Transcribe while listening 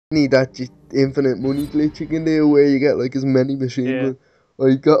need that infinite money glitching in there where you get like as many machine guns.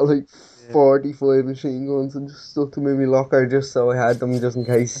 I got like 45 machine guns and just stuck them in my locker just so I had them just in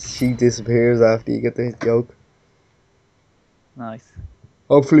case she disappears after you get the joke. Nice.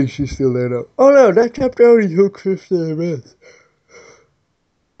 Hopefully she's still there now. Oh no, that chapter only took 15 minutes.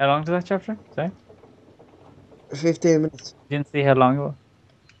 How long did that chapter? Sorry? 15 minutes. You didn't see how long it was?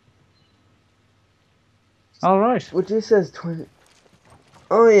 Alright. But this says 20.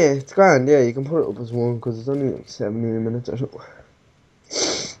 Oh yeah, it's grand. Yeah, you can put it up as one because it's only like 17 minutes or something.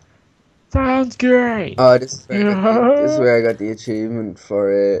 Sounds great. Oh, this is where I got the achievement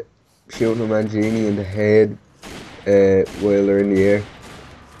for shooting a Mangini in the head while they're in the air.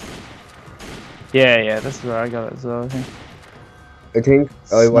 Yeah, that's where I got it as well, I think.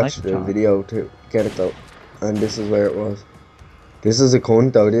 I watched the video to get it though, and this is where it was. This is a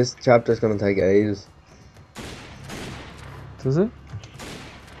cunt though. This chapter's gonna take ages. Does it?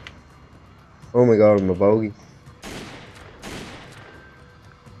 Oh my god, I'm a bogey.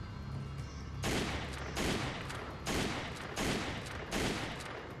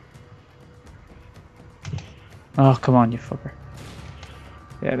 Oh, come on, you fucker.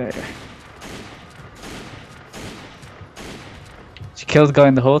 Yeah, there. Did you kill the guy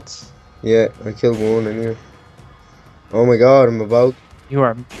in the huts? Yeah, I killed one anyway. Oh my god, I'm about. You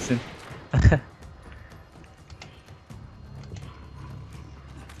are missing.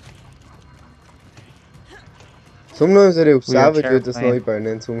 Sometimes I do savage with the sniper and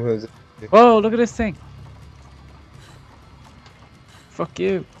then sometimes whoa, look at this thing. Fuck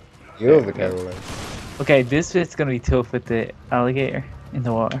you. You have a terrible. Okay, this bit's gonna be tough with the alligator in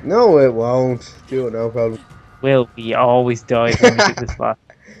the water. No, it won't. Do it, no problem. Will, we always die when we do this spot.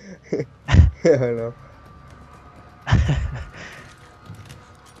 Yeah, I know.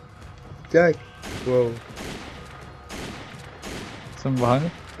 Jack, whoa. Someone behind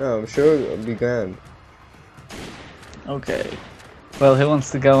me? No, I'm sure it'll be grand. Okay. Well, who wants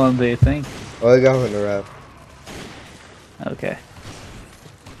to go on the thing? I'll go on the raft. Okay.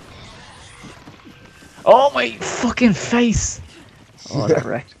 Oh, my fucking face! Oh, that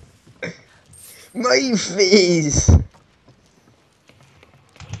wrecked. My face!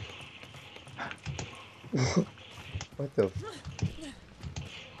 What the?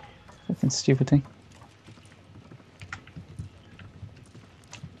 Fucking stupid thing.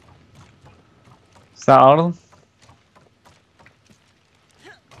 Is that all of them?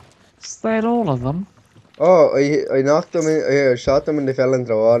 Is that all of them? Oh, I knocked them in, I shot them and they fell into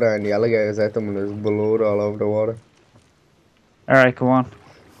the water and the alligators ate them and there's blood all over the water. Alright, go on.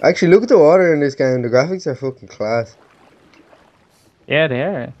 Actually, look at the water in this game, the graphics are fucking class. Yeah, they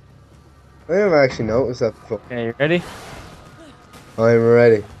are. I never actually noticed that before. Okay, you ready? I'm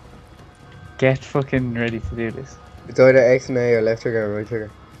ready. Get fucking ready to do this. It's either X and A or left trigger or right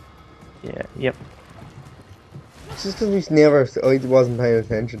trigger. Yeah, yep. It's just because I wasn't paying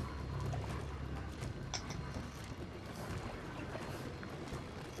attention.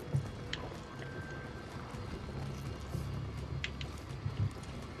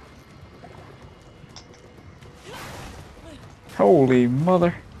 Holy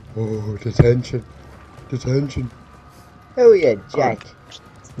mother. Oh, detention. Detention. Oh yeah, Jack.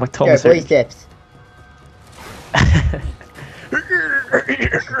 My tongue's hurting. Steps.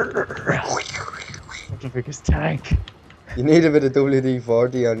 The biggest tank. You need a bit of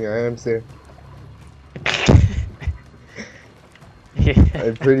WD-40 on your arms there. Yeah.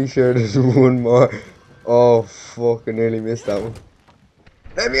 I'm pretty sure there's one more. Oh fuck, I nearly missed that one.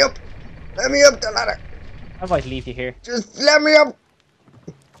 Let me up! Let me up the ladder! I might leave you here. Just let me up!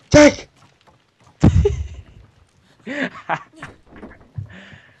 Jack!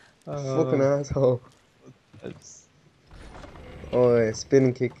 Fucking asshole. Oh yeah,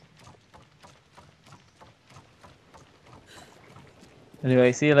 spinning kick.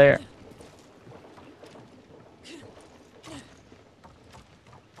 Anyway, see you later.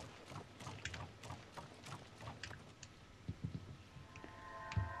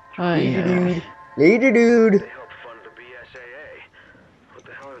 Later, dude. Later, dude. They help fund the BSAA. What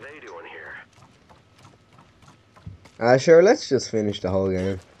the hell are they doing here? Sure, let's just finish the whole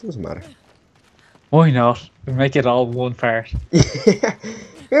game. Doesn't matter. Why not? We make it all one part.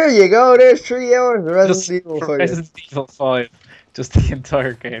 Here you go, there's 3 hours of Resident Evil 5. Resident Evil 5. Just the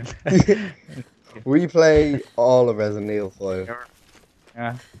entire game. We play all of Resident Evil 5.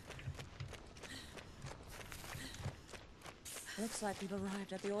 Yeah. Looks like we've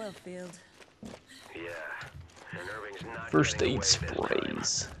arrived at the oil field. Yeah. And Irving's not First getting aid away this time.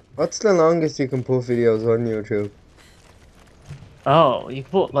 sprays. What's the longest you can put videos on YouTube? Oh, you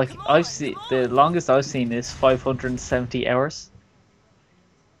can put like I've seen the longest I've seen is 570 hours.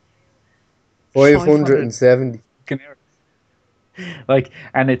 570. Like,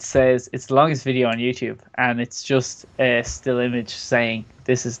 and it says it's the longest video on YouTube, and it's just a still image saying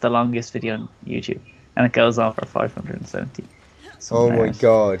this is the longest video on YouTube, and it goes on for 570. Oh my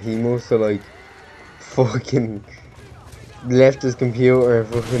god, he must have like fucking left his computer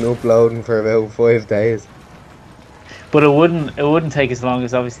fucking uploading for about 5 days. But it wouldn't take as long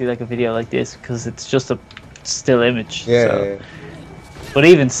as obviously like a video like this because it's just a still image. Yeah, So. yeah. But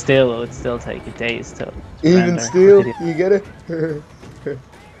even still, it would still take days to Even render still, the you get it? video.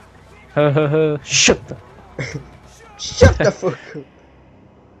 Shut the. Shut the fuck up.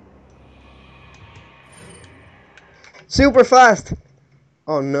 Super fast.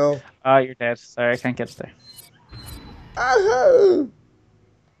 Oh no. Ah, you're dead. Sorry, I can't get it there. Oh.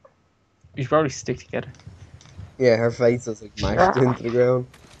 You should probably stick together. Yeah, her face was like mashed into the ground.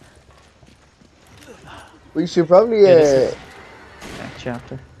 We should probably That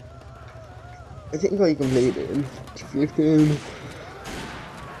chapter. I think I completed it in 15.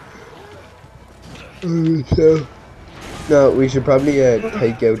 So, no, we should probably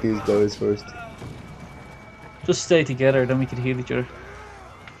take out these guys first. Just stay together, then we can heal each other.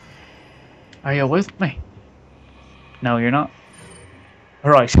 Are you with me? No, you're not.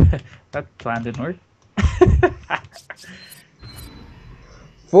 Alright, that plan didn't work.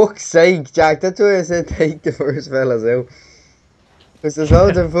 Fuck's sake, Jack, that's why I said take the first fellas out. Because there's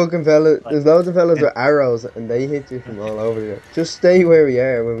loads of fucking fellas, there's loads of fellas with arrows and they hit you from all over there. Just stay where we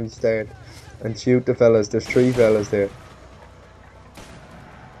are when we start and shoot the fellas. There's 3 fellas there.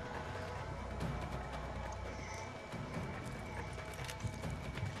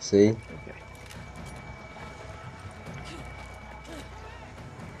 See?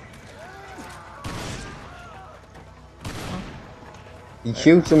 He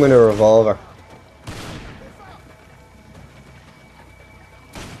shoots him with a revolver.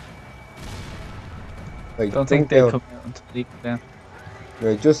 Right, Don't think they come out until they come down.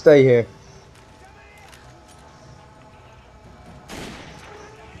 Right, just stay here.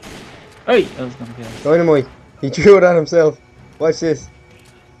 Hey! I was gonna kill him. Dynamite. He threw it at himself. Watch this.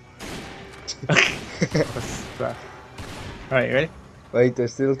 Alright, you ready? Right,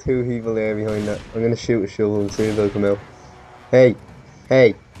 there's still 2 people there behind that. I'm gonna shoot a shovel and see if they'll come out. Hey!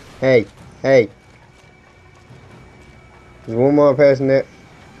 Hey! Hey! Hey! There's one more person there.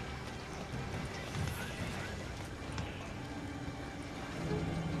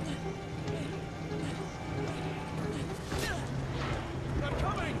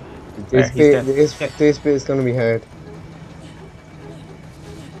 This bit is gonna be hard.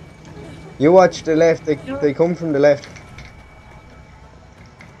 You watch the left, they come from the left.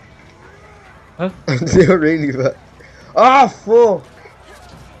 Huh? They're really bad. Oh fuck!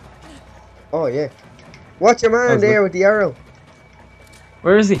 Oh yeah. Watch your man there with the arrow.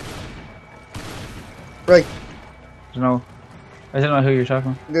 Where is he? Right. I don't know who you're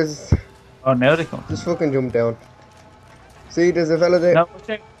talking about. There's Oh, now they come. just fucking jump down. See, there's a fella there. No, watch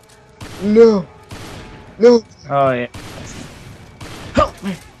out. No. No. Oh yeah. Help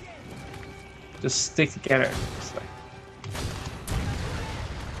me! Just stick together. Just like...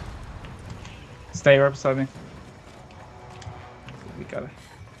 Stay right beside me. We got it.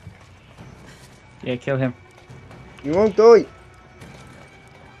 Yeah, kill him. You won't die.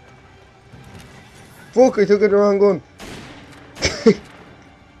 Fuck, I took it the wrong gun.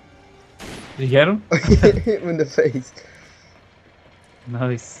 Did you get him? I hit him in the face.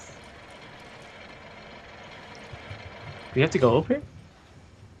 Nice. We have to go up here?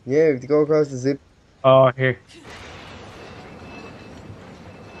 Yeah, we have to go across the zip. Oh, here.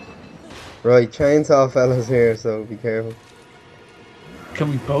 Right, chainsaw fella's here, so be careful.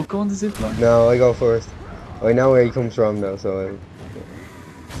 Can we both go on the zip line? No, I go first. I know where he comes from now, so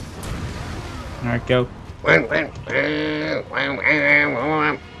Alright, go.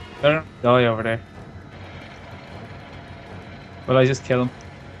 Die over there. Will I just kill him?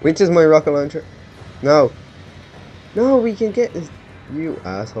 Which is my rocket launcher? No. No, we can get this. You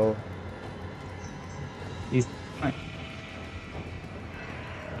asshole. He's fine.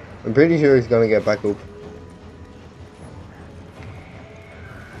 I'm pretty sure he's gonna get back up.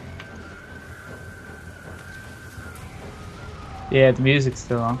 Yeah, the music's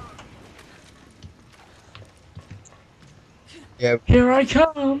still on. Yeah. Here I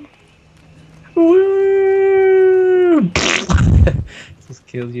come! Woo! Just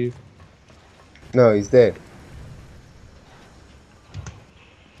killed you. No, he's dead.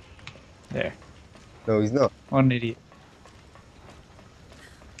 There. No, he's not. What an idiot.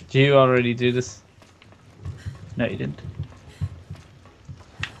 Did you already do this? No, you didn't.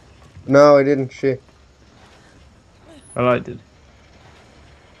 No, I didn't. Shit. Well, I did.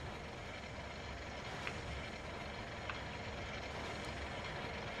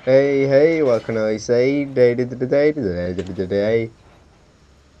 Hey, hey, what can I say? Day.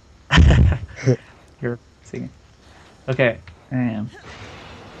 You're singing. Okay.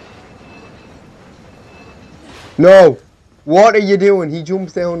 No! What are you doing? He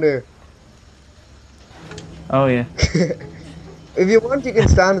jumps down there. Oh yeah. If you want, you can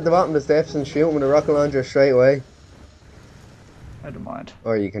stand at the bottom of the steps and shoot him with a rocket launcher straight away. I don't mind.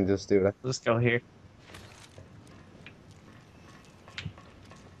 Or you can just do that. Let's go here.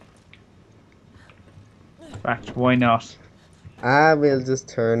 In fact, why not? I will just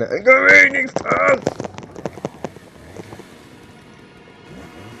turn it and go raining fast!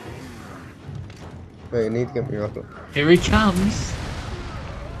 Wait, I need to get my rocket. Here he comes.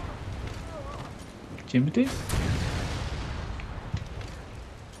 Jimmy.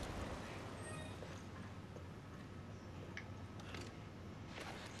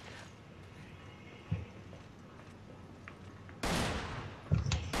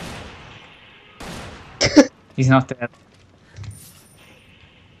 He's not dead.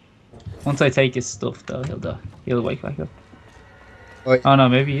 Once I take his stuff, though, he'll die. He'll wake back up. Wait. Oh no,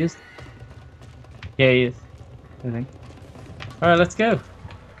 maybe he is. Yeah, he is. I think. Alright, let's go.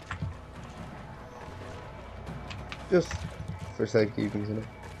 Just for safekeeping, you know.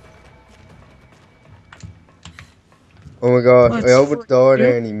 Oh my god, Let's I opened the door freak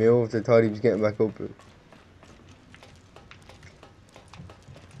there and he moved. I thought he was getting back up.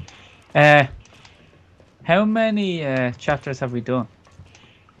 How many chapters have we done?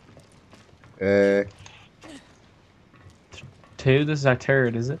 2. This is our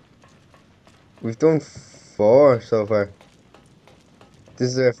third, is it? We've done 4 so far. This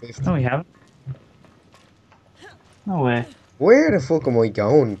is our 5th. No, we haven't. No way. Where the fuck am I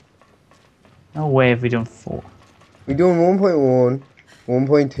going? No way have we done 4. We're doing 1.1,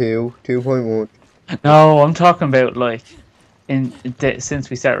 1.2, 2.1. No, I'm talking about like since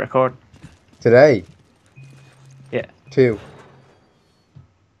we started recording. Today? Yeah. 2.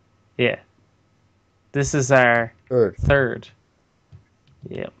 Yeah. This is our 3rd. third.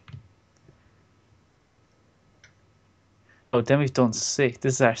 Yep. Oh, then we've done 6.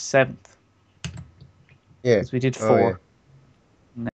 This is our 7th. Yeah. Because we did Oh, 4. yeah.